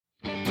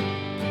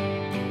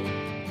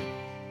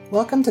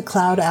Welcome to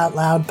Cloud Out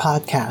Loud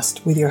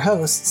podcast with your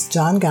hosts,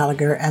 John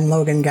Gallagher and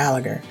Logan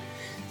Gallagher.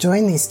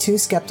 Join these two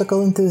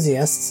skeptical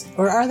enthusiasts,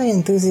 or are they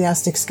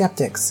enthusiastic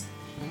skeptics,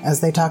 as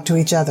they talk to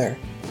each other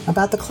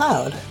about the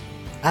cloud,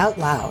 out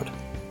loud.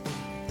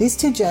 These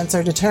two gents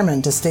are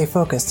determined to stay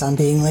focused on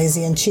being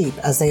lazy and cheap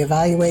as they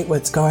evaluate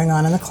what's going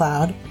on in the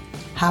cloud,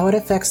 how it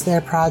affects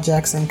their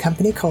projects and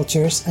company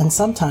cultures, and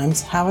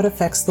sometimes how it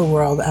affects the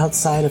world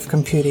outside of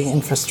computing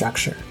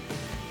infrastructure.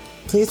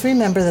 Please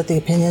remember that the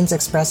opinions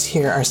expressed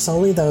here are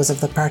solely those of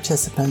the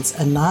participants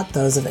and not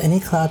those of any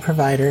cloud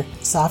provider,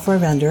 software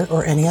vendor,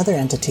 or any other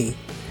entity.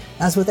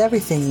 As with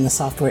everything in the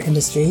software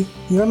industry,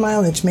 your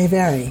mileage may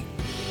vary.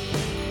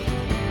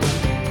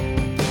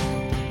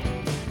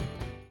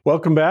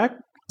 Welcome back.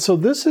 So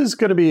this is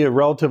going to be a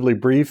relatively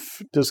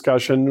brief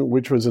discussion,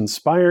 which was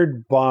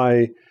inspired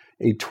by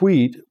a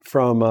tweet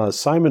from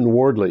Simon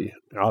Wardley,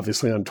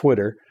 obviously on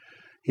Twitter.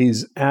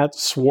 He's at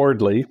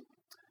Wardley.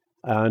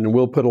 And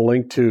we'll put a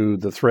link to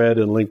the thread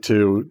and link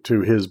to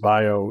his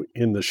bio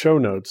in the show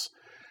notes.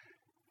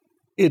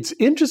 It's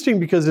interesting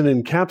because it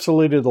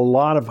encapsulated a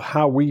lot of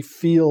how we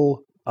feel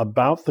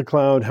about the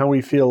cloud, how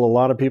we feel a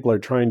lot of people are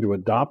trying to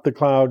adopt the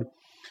cloud.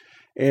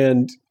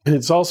 And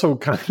it's also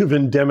kind of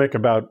endemic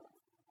about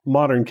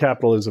modern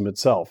capitalism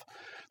itself,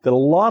 that a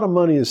lot of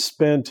money is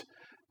spent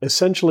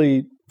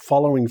essentially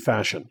following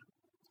fashion,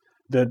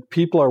 that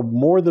people are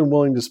more than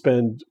willing to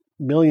spend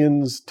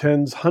millions,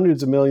 tens,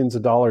 hundreds of millions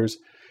of dollars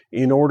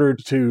in order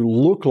to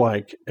look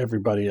like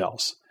everybody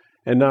else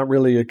and not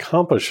really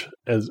accomplish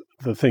as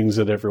the things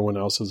that everyone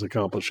else is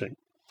accomplishing.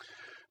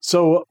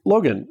 So,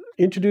 Logan,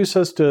 introduce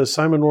us to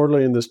Simon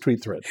Wardley in this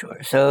tweet thread.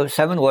 Sure. So,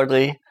 Simon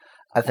Wardley,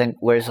 I think,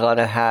 wears a lot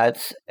of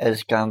hats,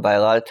 has gone by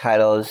a lot of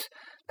titles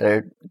that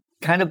are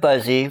kind of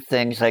buzzy,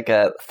 things like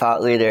a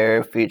thought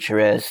leader,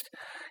 futurist.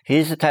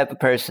 He's the type of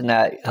person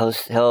that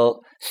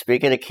he'll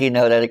speak at a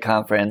keynote at a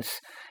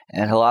conference,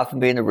 and he'll often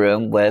be in a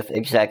room with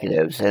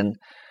executives. And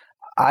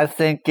I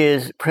think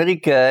is pretty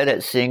good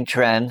at seeing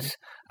trends.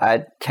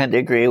 I tend to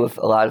agree with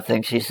a lot of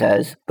things he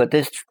says, but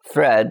this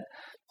thread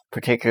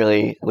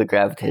particularly we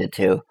gravitated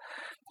to.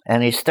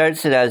 And he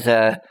starts it as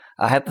a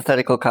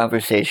hypothetical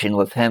conversation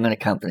with him and a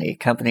company,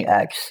 Company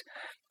X.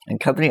 And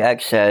Company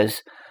X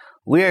says,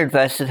 "We are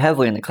invested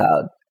heavily in the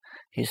cloud."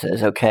 He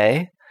says,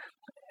 "Okay."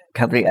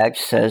 Company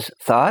X says,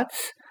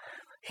 "Thoughts?"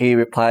 He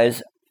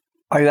replies,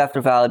 "Are you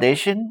after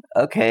validation?"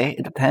 "Okay,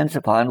 it depends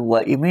upon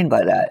what you mean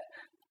by that.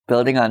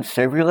 Building on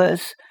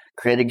serverless,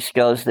 creating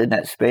skills in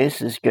that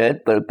space is good,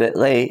 but a bit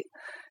late.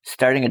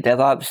 Starting a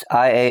DevOps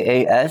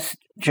IaaS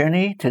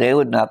journey today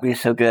would not be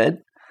so good."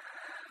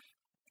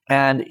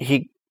 And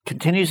he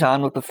continues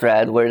on with the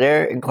thread where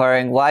they're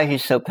inquiring why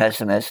he's so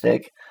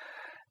pessimistic.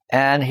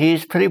 And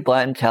he's pretty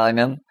blunt in telling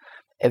them,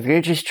 if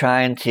you're just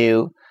trying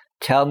to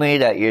tell me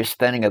that you're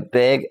spending a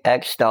big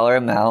X dollar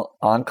amount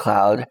on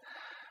cloud,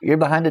 you're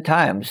behind the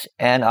times,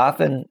 and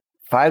often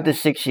 5 to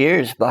 6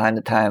 years behind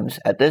the times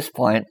at this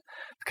point,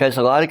 because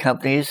a lot of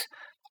companies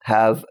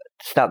have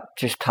stopped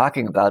just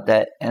talking about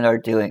that and are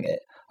doing it,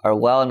 are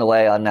well on the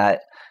way on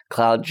that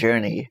cloud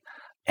journey.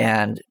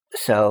 And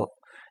so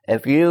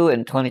if you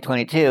in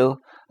 2022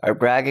 are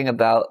bragging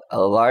about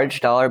a large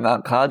dollar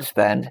amount cloud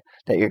spend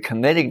that you're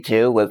committing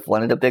to with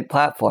one of the big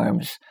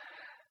platforms,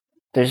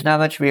 there's not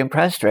much to be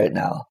impressed right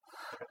now.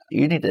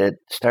 You need to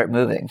start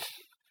moving.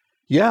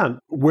 Yeah,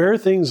 where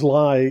things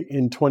lie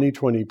in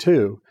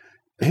 2022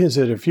 is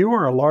that if you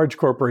are a large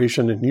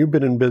corporation and you've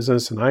been in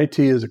business and IT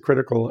is a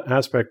critical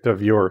aspect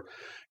of your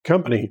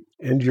company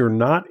and you're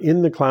not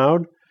in the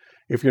cloud,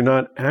 if you're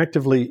not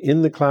actively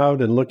in the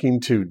cloud and looking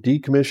to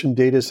decommission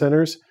data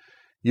centers,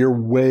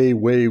 you're way,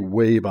 way,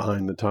 way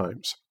behind the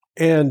times.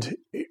 And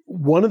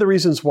one of the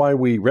reasons why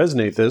we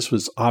resonate this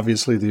was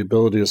obviously the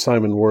ability of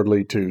Simon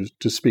Wardley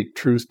to speak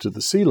truth to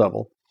the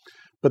C-level.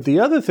 But the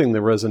other thing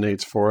that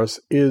resonates for us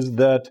is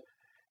that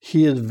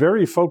he is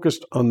very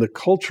focused on the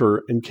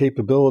culture and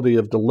capability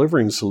of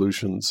delivering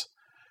solutions,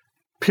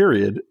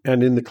 period,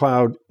 and in the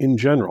cloud in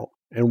general,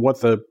 and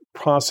what the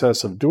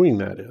process of doing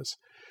that is.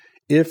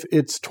 If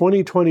it's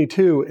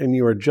 2022 and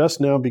you are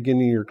just now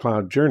beginning your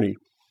cloud journey,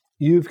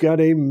 you've got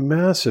a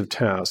massive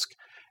task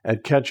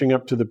at catching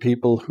up to the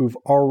people who've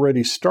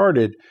already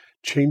started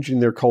changing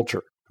their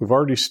culture, who've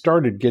already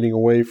started getting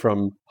away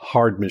from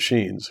hard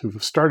machines,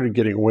 who've started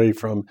getting away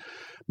from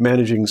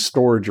managing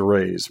storage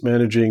arrays,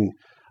 managing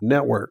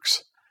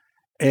networks,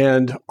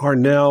 and are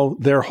now,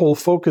 their whole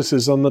focus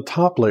is on the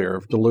top layer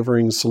of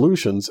delivering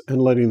solutions and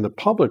letting the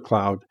public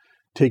cloud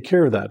take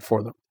care of that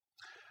for them.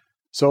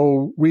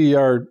 So we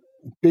are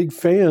big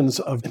fans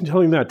of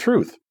telling that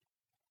truth,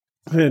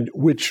 and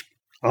which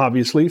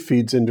obviously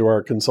feeds into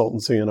our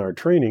consultancy and our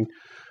training,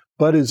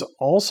 but is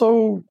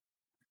also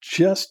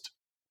just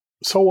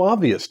so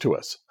obvious to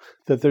us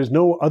that there's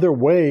no other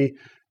way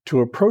to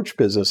approach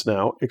business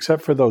now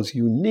except for those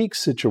unique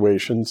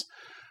situations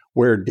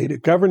where data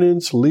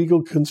governance,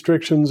 legal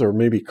constrictions, or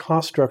maybe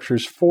cost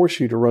structures force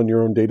you to run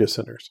your own data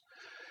centers.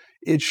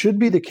 It should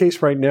be the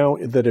case right now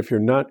that if you're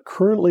not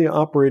currently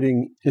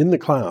operating in the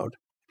cloud,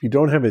 if you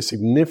don't have a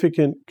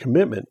significant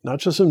commitment,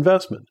 not just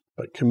investment,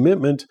 but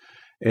commitment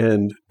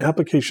and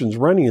applications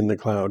running in the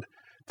cloud,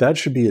 that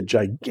should be a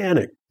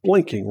gigantic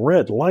blinking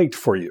red light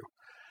for you.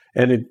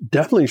 And it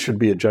definitely should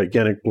be a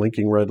gigantic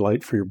blinking red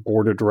light for your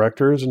board of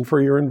directors and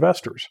for your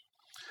investors.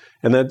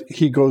 And that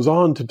he goes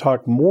on to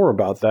talk more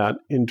about that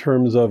in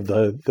terms of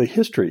the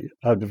history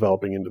of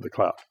developing into the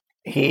cloud.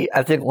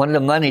 I think one of the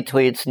money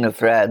tweets in the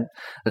thread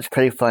that's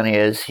pretty funny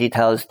is he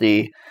tells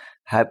the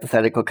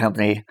hypothetical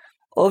company,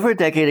 over a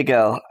decade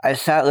ago, I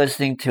sat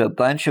listening to a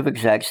bunch of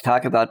execs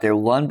talk about their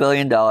 $1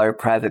 billion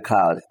private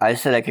cloud. I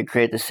said I could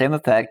create the same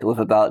effect with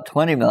about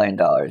 $20 million.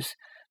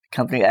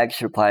 Company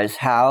X replies,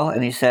 how?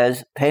 And he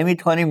says, pay me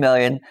 $20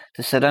 million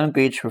to sit on a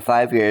beach for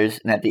 5 years,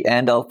 and at the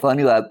end, I'll phone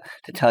you up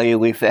to tell you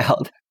we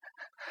failed.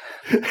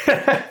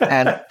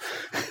 And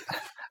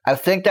I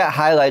think that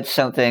highlights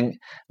something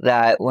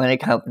that when a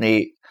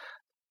company,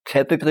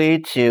 typically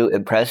to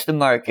impress the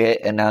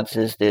market,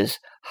 announces this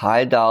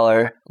high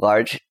dollar,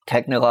 large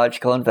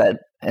technological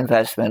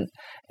investment,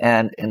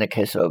 and in the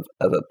case of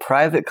a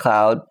private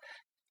cloud,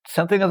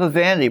 something of a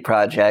vanity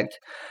project,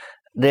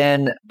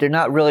 then they're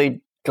not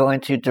really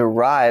going to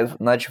derive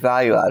much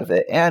value out of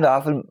it. And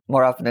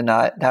more often than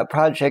not, that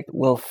project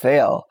will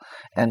fail.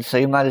 And so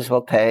you might as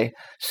well pay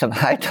some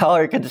high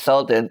dollar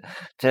consultant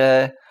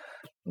to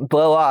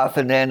blow off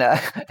and then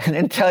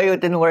tell you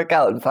it didn't work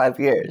out in 5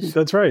 years.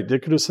 That's right. They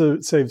could have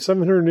saved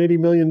 $780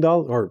 million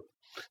or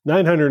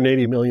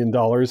 $980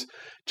 million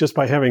just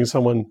by having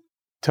someone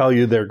tell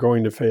you they're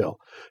going to fail.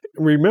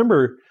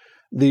 Remember,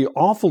 the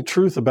awful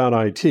truth about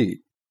IT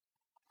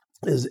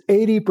is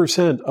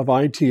 80% of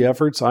IT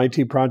efforts,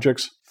 IT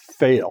projects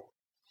fail.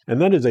 And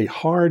that is a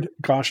hard,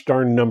 gosh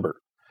darn number.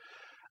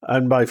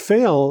 And by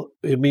fail,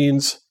 it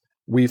means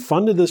we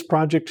funded this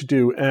project to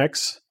do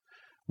X,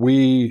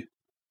 we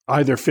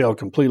either fail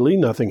completely,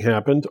 nothing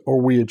happened,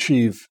 or we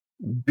achieve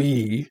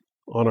B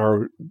on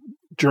our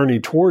journey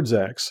towards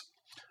X,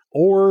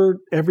 or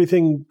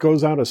everything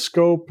goes out of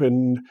scope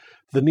and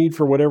the need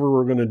for whatever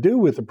we're going to do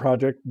with the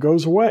project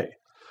goes away.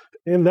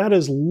 And that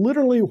is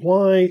literally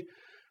why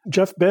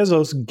Jeff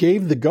Bezos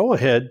gave the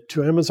go-ahead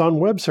to Amazon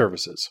Web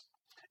Services,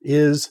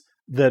 is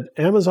that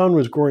Amazon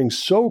was growing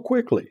so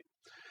quickly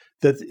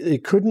that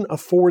it couldn't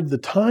afford the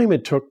time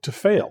it took to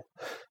fail.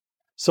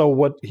 So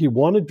what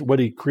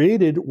he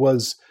created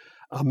was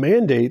a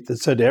mandate that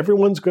said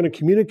everyone's going to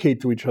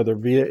communicate to each other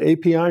via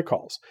API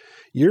calls.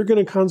 You're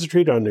going to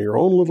concentrate on your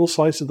own little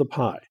slice of the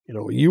pie.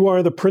 You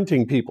are the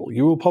printing people.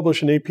 You will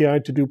publish an API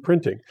to do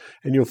printing,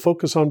 and you'll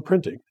focus on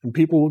printing, and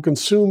people will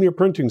consume your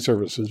printing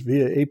services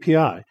via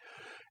API.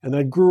 And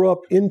that grew up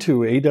into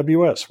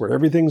AWS, where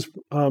everything's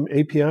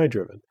API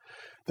driven.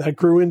 That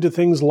grew into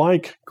things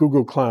like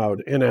Google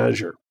Cloud and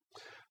Azure,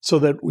 so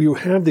that you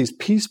have these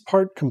piece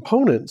part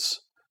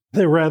components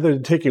that rather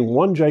than taking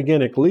one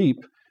gigantic leap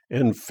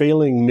and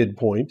failing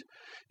midpoint,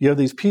 you have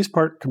these piece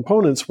part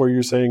components where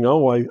you're saying,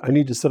 I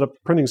need to set up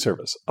a printing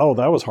service. Oh,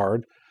 that was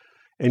hard.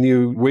 And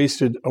you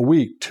wasted a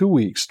week, 2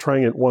 weeks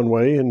trying it one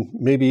way, and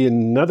maybe in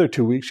another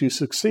 2 weeks you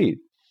succeed.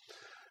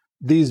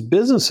 These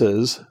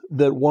businesses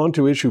that want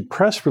to issue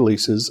press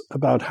releases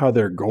about how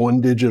they're going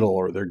digital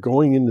or they're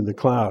going into the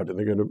cloud and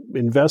they're going to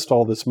invest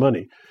all this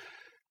money,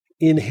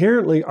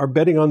 inherently are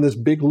betting on this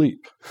big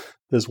leap,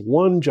 this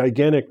one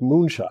gigantic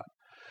moonshot.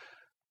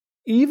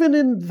 Even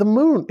in the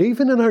moon,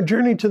 even in our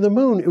journey to the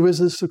moon, it was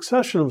a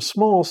succession of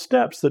small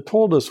steps that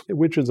told us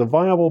which is a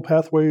viable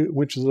pathway,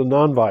 which is a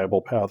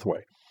non-viable pathway.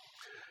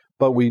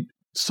 But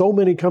so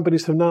many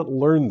companies have not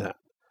learned that.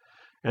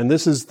 And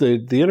this is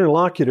the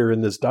interlocutor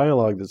in this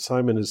dialogue that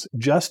Simon is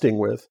jesting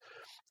with,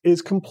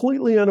 is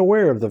completely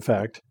unaware of the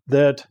fact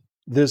that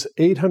this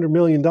 $800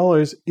 million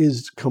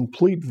is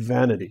complete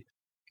vanity.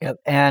 Yep.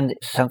 And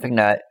something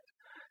that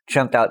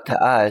jumped out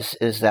to us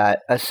is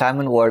that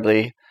Simon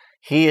Wardley,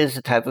 he is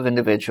the type of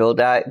individual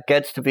that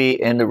gets to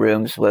be in the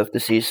rooms with the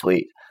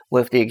C-suite,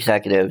 with the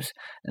executives.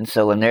 And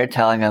so when they're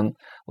telling him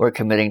we're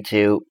committing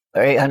to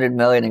 $800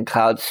 million in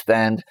cloud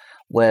spend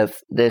with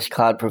this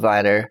cloud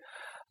provider,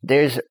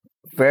 there's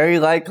very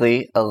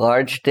likely a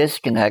large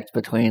disconnect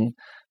between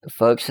the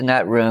folks in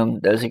that room,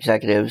 those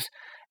executives,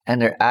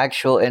 and their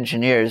actual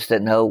engineers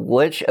that know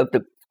which of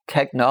the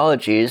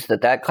technologies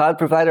that cloud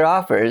provider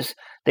offers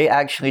they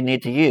actually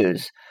need to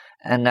use.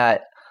 And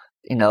that,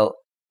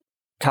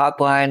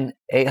 top line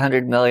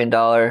 $800 million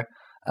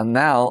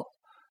amount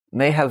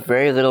may have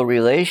very little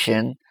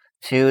relation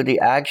to the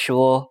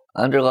actual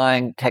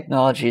underlying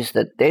technologies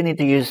that they need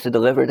to use to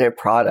deliver their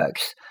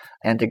products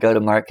and to go to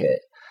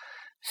market.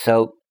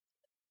 So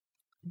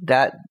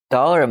that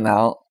dollar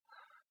amount,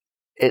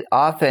 it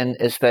often,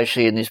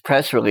 especially in these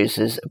press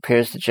releases,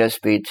 appears to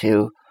just be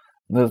to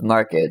move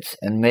markets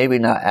and maybe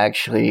not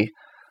actually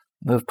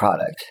move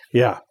product.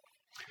 Yeah.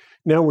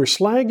 Now, we're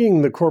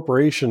slagging the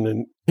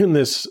corporation in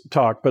this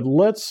talk, but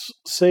let's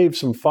save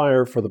some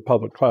fire for the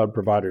public cloud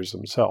providers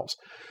themselves,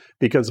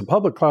 because the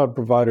public cloud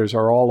providers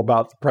are all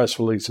about the press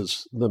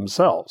releases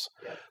themselves.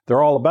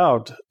 They're all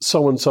about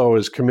so-and-so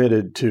is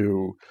committed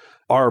to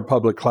our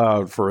public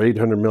cloud for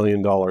 $800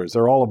 million.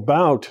 They're all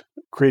about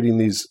creating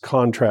these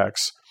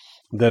contracts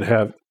that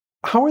have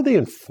how are they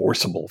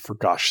enforceable, for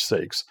gosh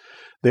sakes?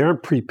 They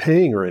aren't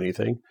prepaying or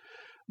anything,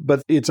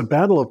 but it's a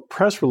battle of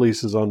press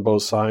releases on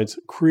both sides,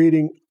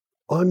 creating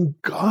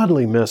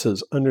ungodly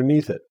messes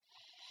underneath it.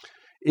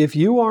 If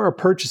you are a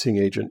purchasing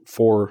agent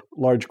for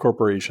a large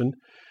corporation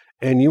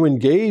and you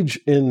engage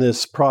in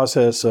this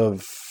process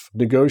of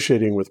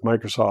negotiating with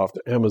Microsoft,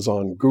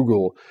 Amazon,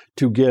 Google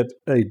to get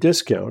a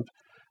discount,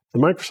 the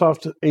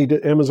Microsoft,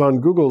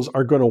 Amazon, Googles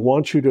are going to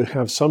want you to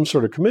have some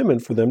sort of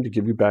commitment for them to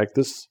give you back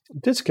this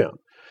discount.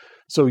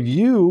 So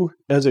you,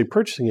 as a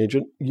purchasing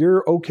agent,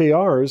 your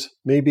OKRs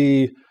may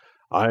be,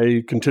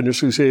 I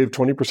continuously save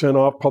 20%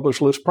 off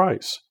published list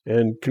price.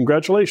 And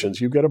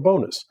congratulations, you get a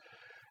bonus.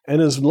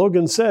 And as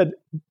Logan said,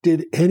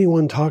 did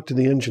anyone talk to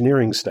the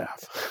engineering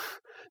staff?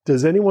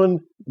 Does anyone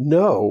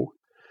know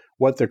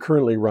what they're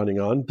currently running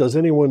on? Does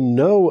anyone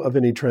know of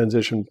any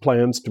transition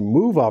plans to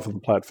move off of the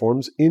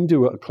platforms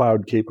into a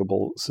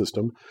cloud-capable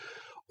system?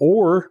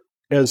 Or,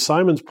 as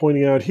Simon's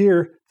pointing out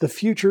here, the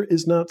future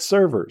is not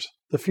servers.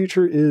 The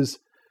future is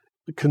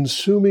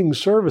consuming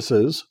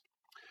services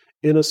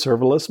in a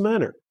serverless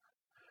manner.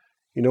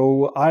 You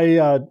know,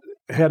 I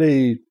had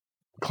a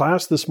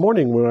class this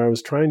morning when I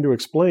was trying to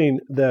explain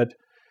that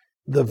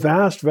the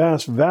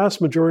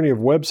vast majority of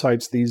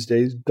websites these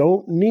days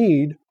don't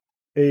need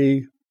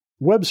a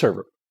web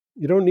server.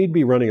 You don't need to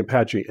be running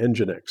Apache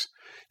Nginx.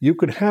 You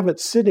could have it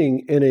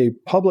sitting in a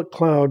public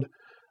cloud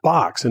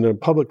box, in a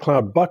public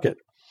cloud bucket,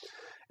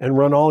 and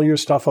run all your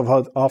stuff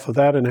off of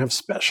that and have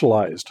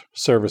specialized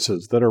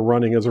services that are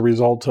running as a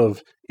result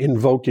of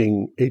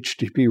invoking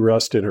HTTP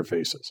REST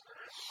interfaces.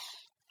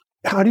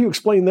 How do you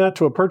explain that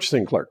to a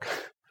purchasing clerk?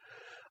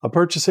 A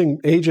purchasing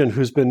agent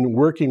who's been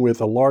working with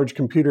a large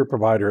computer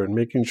provider and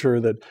making sure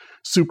that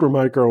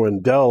Supermicro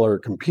and Dell are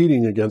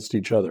competing against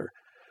each other.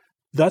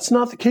 That's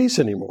not the case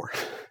anymore.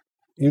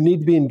 You need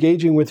to be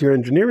engaging with your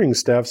engineering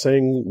staff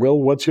saying, well,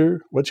 what's your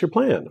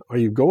plan? Are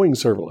you going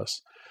serverless?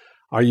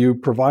 Are we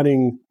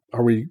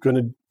going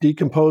to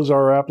decompose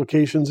our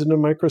applications into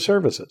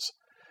microservices?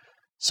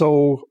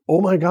 So,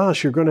 oh my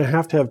gosh, you're going to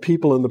have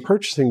people in the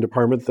purchasing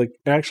department that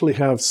actually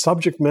have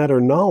subject matter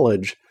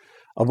knowledge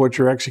of what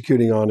you're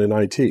executing on in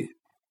IT.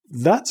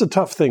 That's a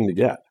tough thing to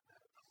get.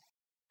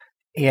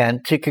 Yeah,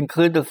 and to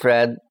conclude the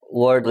thread,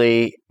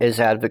 Wardley is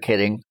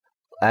advocating,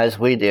 as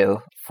we do,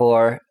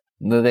 for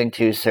moving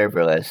to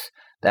serverless.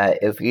 That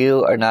if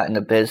you are not in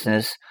the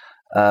business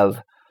of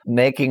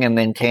making and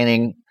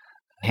maintaining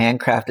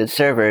handcrafted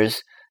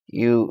servers,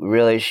 you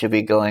really should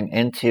be going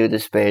into the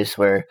space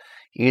where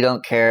you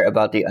don't care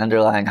about the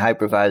underlying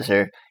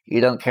hypervisor, you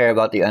don't care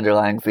about the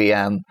underlying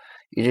VM,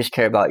 you just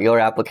care about your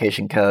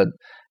application code,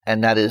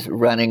 and that is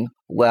running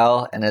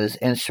well and it is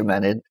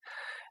instrumented.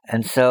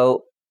 And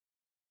so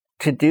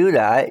to do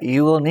that,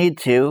 you will need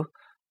to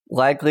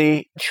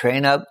likely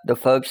train up the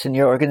folks in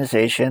your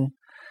organization,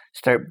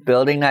 start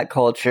building that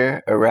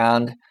culture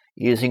around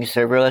using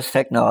serverless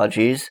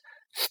technologies,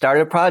 start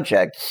a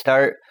project,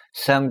 start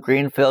some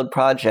greenfield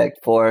project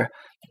for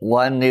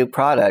one new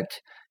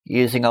product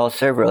using all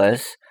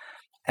serverless,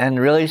 and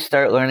really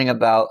start learning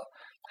about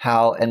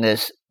how in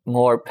this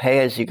more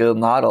pay-as-you-go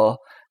model,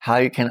 how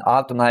you can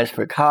optimize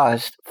for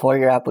cost for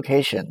your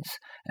applications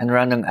and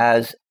run them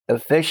as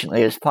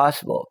efficiently as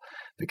possible,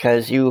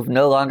 because you've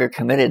no longer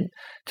committed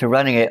to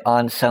running it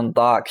on some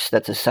box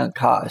that's a sunk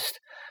cost.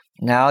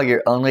 Now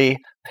you're only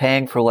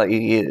paying for what you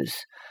use.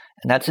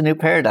 And that's a new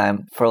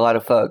paradigm for a lot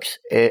of folks,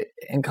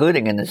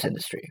 including in this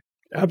industry.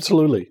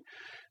 Absolutely.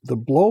 The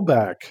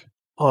blowback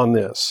on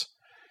this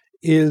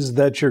is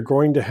that you're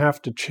going to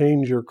have to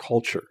change your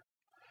culture.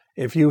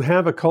 If you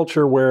have a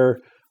culture where,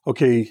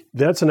 okay,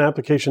 that's an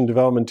application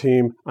development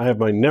team, I have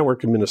my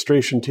network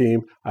administration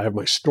team, I have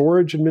my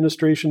storage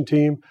administration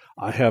team,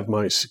 I have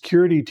my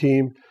security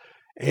team,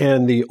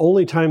 and the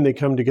only time they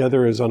come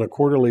together is on a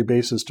quarterly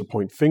basis to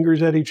point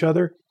fingers at each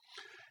other,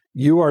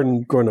 you are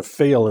going to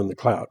fail in the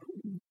cloud.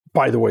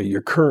 By the way,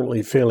 you're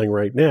currently failing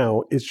right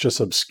now. It's just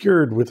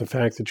obscured with the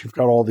fact that you've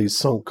got all these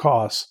sunk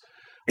costs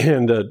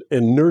and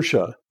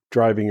inertia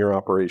driving your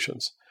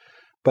operations.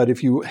 But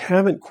if you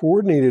haven't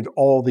coordinated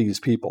all these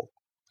people,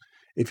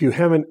 if you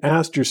haven't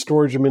asked your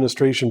storage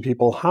administration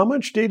people, how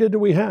much data do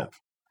we have?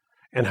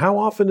 And how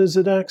often is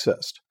it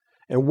accessed?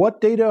 And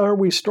what data are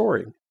we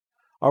storing?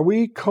 Are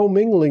we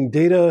commingling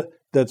data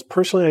that's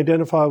personally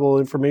identifiable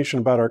information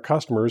about our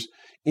customers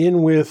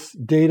in with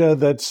data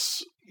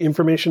that's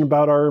information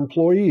about our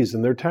employees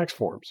and their tax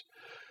forms?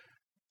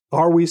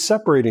 Are we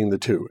separating the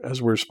two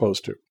as we're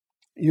supposed to?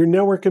 Your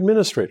network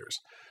administrators.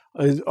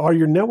 Are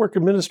your network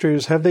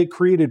administrators, have they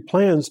created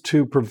plans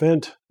to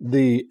prevent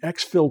the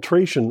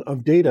exfiltration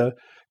of data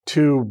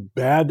to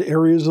bad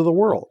areas of the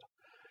world?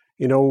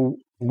 You know,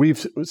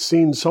 we've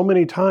seen so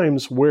many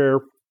times where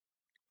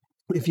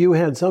if you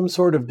had some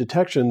sort of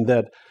detection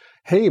that,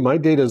 hey, my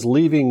data is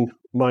leaving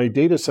my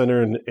data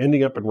center and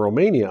ending up in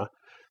Romania,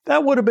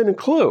 that would have been a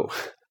clue.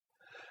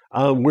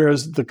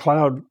 Whereas the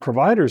cloud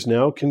providers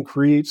now can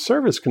create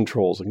service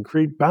controls and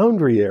create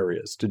boundary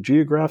areas to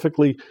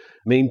geographically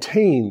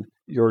maintain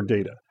your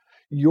data.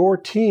 Your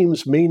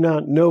teams may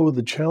not know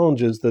the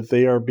challenges that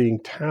they are being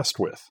tasked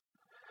with.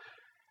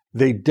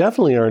 They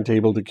definitely aren't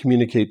able to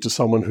communicate to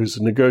someone who's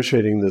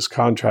negotiating this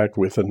contract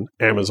with an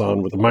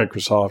Amazon, with a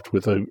Microsoft,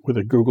 with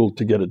a Google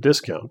to get a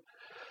discount.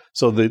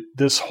 So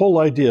this whole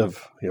idea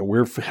of,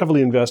 we're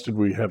heavily invested,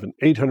 we have an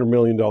 $800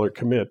 million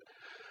commit.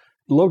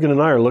 Logan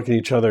and I are looking at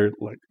each other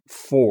like,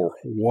 for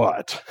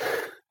what?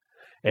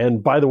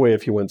 And by the way,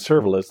 if you went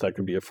serverless, that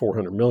could be a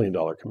 $400 million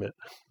commit.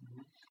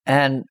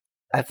 And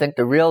I think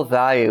the real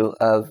value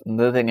of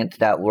moving into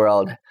that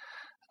world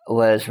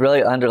was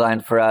really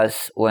underlined for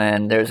us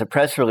when there's a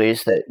press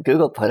release that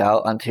Google put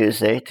out on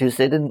Tuesday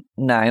the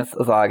 9th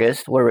of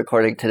August. We're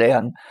recording today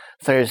on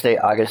Thursday,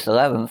 August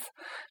 11th,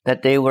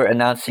 that they were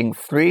announcing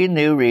 3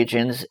 new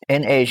regions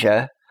in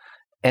Asia,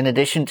 in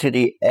addition to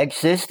the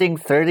existing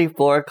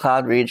 34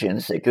 cloud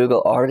regions that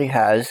Google already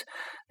has.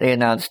 They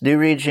announced new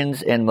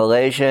regions in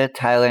Malaysia,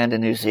 Thailand,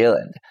 and New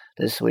Zealand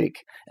this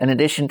week, in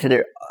addition to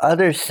their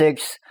other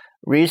 6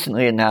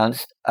 recently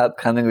announced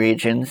upcoming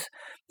regions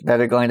that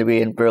are going to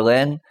be in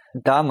Berlin,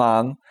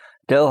 Dammam,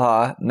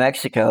 Doha,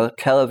 Mexico,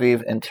 Tel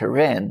Aviv, and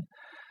Turin.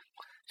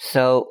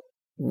 So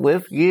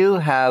if you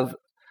have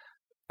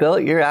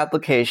built your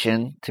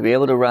application to be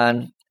able to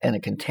run in a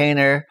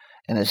container,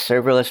 in a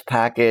serverless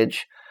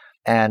package,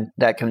 and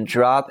that can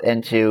drop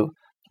into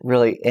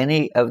really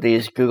any of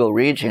these Google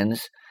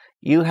regions,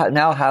 you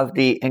now have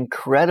the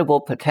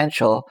incredible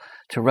potential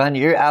to run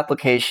your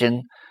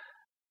application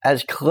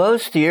as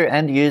close to your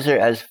end user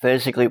as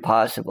physically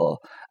possible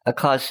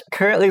across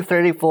currently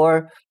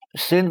 34,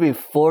 soon to be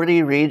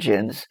 40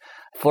 regions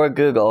for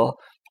Google.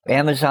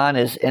 Amazon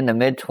is in the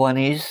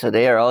mid-20s, so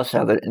they also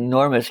have an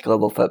enormous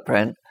global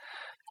footprint.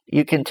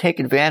 You can take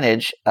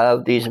advantage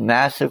of these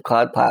massive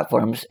cloud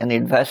platforms and the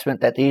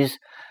investment that these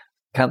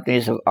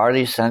companies have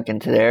already sunk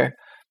into their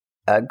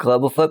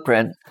global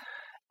footprint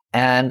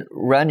and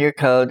run your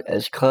code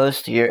as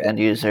close to your end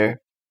user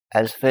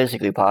as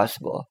physically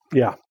possible.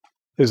 Yeah.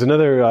 There's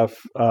another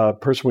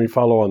person we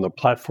follow on the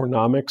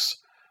Platformnomics,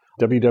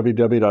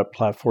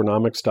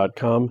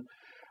 www.platformnomics.com,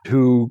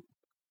 who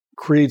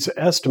creates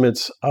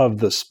estimates of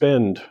the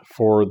spend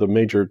for the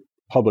major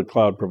public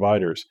cloud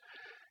providers.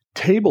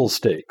 Table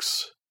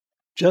stakes,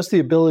 just the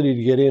ability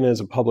to get in as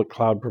a public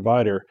cloud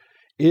provider,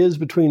 is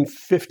between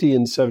 $50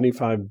 and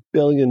 $75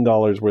 billion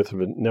worth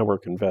of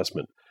network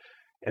investment.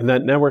 And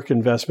that network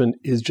investment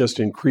is just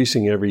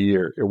increasing every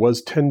year. It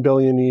was $10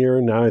 billion a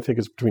year. Now I think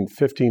it's between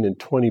 $15 and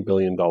 $20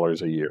 billion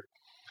a year.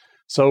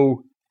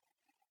 So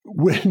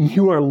when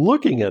you are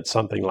looking at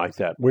something like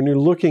that, when you're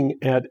looking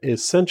at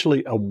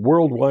essentially a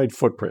worldwide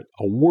footprint,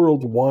 a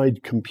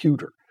worldwide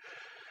computer,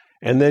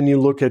 and then you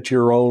look at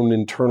your own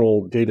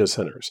internal data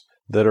centers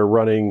that are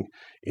running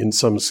in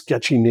some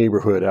sketchy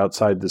neighborhood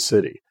outside the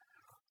city,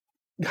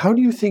 how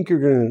do you think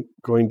you're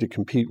going to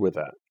compete with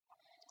that?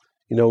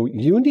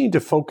 You need to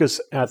focus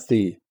at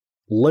the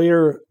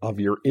layer of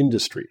your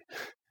industry.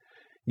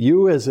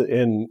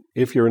 And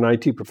if you're an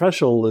IT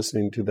professional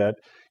listening to that,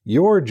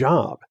 your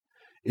job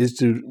is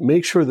to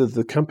make sure that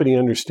the company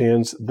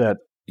understands that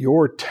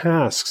your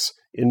tasks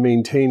in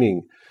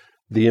maintaining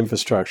the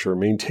infrastructure,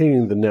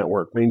 maintaining the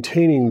network,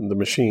 maintaining the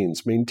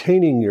machines,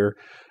 maintaining your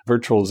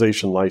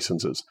virtualization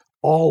licenses,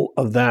 all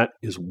of that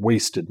is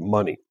wasted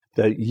money.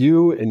 That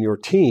you and your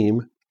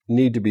team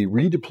need to be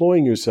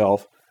redeploying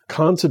yourself,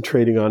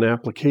 concentrating on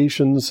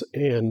applications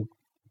and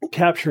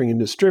capturing and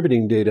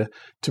distributing data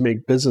to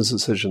make business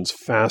decisions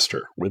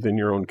faster within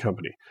your own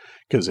company.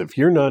 Because if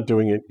you're not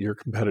doing it, your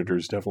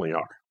competitors definitely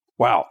are.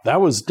 Wow,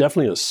 that was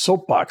definitely a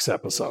soapbox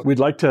episode. We'd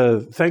like to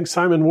thank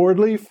Simon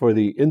Wardley for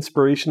the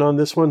inspiration on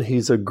this one.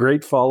 He's a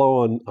great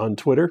follow on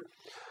Twitter.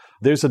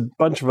 There's a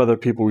bunch of other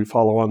people we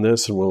follow on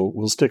this, and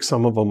we'll stick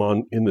some of them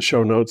in the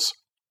show notes.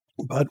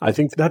 But I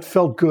think that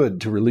felt good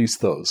to release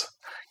those.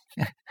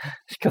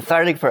 It's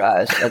cathartic for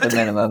us at the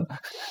minimum.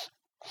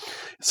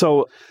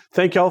 So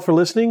thank you all for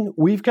listening.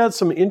 We've got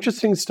some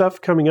interesting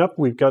stuff coming up.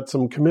 We've got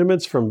some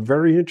commitments from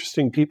very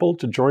interesting people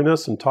to join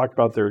us and talk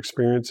about their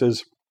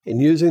experiences in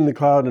using the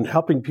cloud and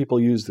helping people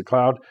use the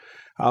cloud.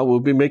 We'll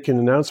be making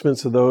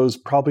announcements of those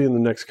probably in the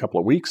next couple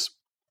of weeks.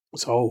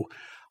 So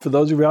for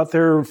those of you out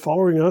there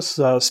following us,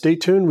 stay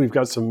tuned. We've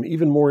got some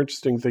even more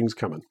interesting things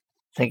coming.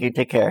 Thank you.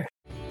 Take care.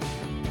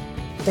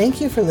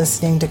 Thank you for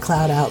listening to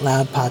Cloud Out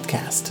Loud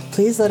podcast.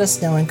 Please let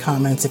us know in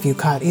comments if you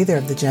caught either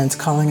of the gents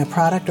calling a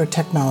product or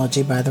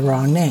technology by the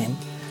wrong name.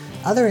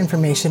 Other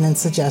information and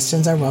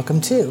suggestions are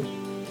welcome too.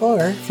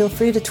 Or feel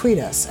free to tweet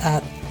us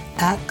at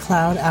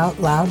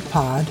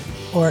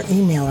cloudoutloudpod or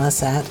email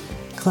us at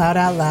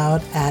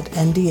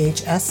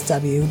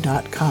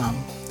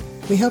cloudoutloud@ndhsw.com.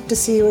 We hope to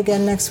see you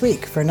again next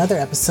week for another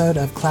episode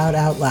of Cloud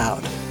Out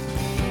Loud.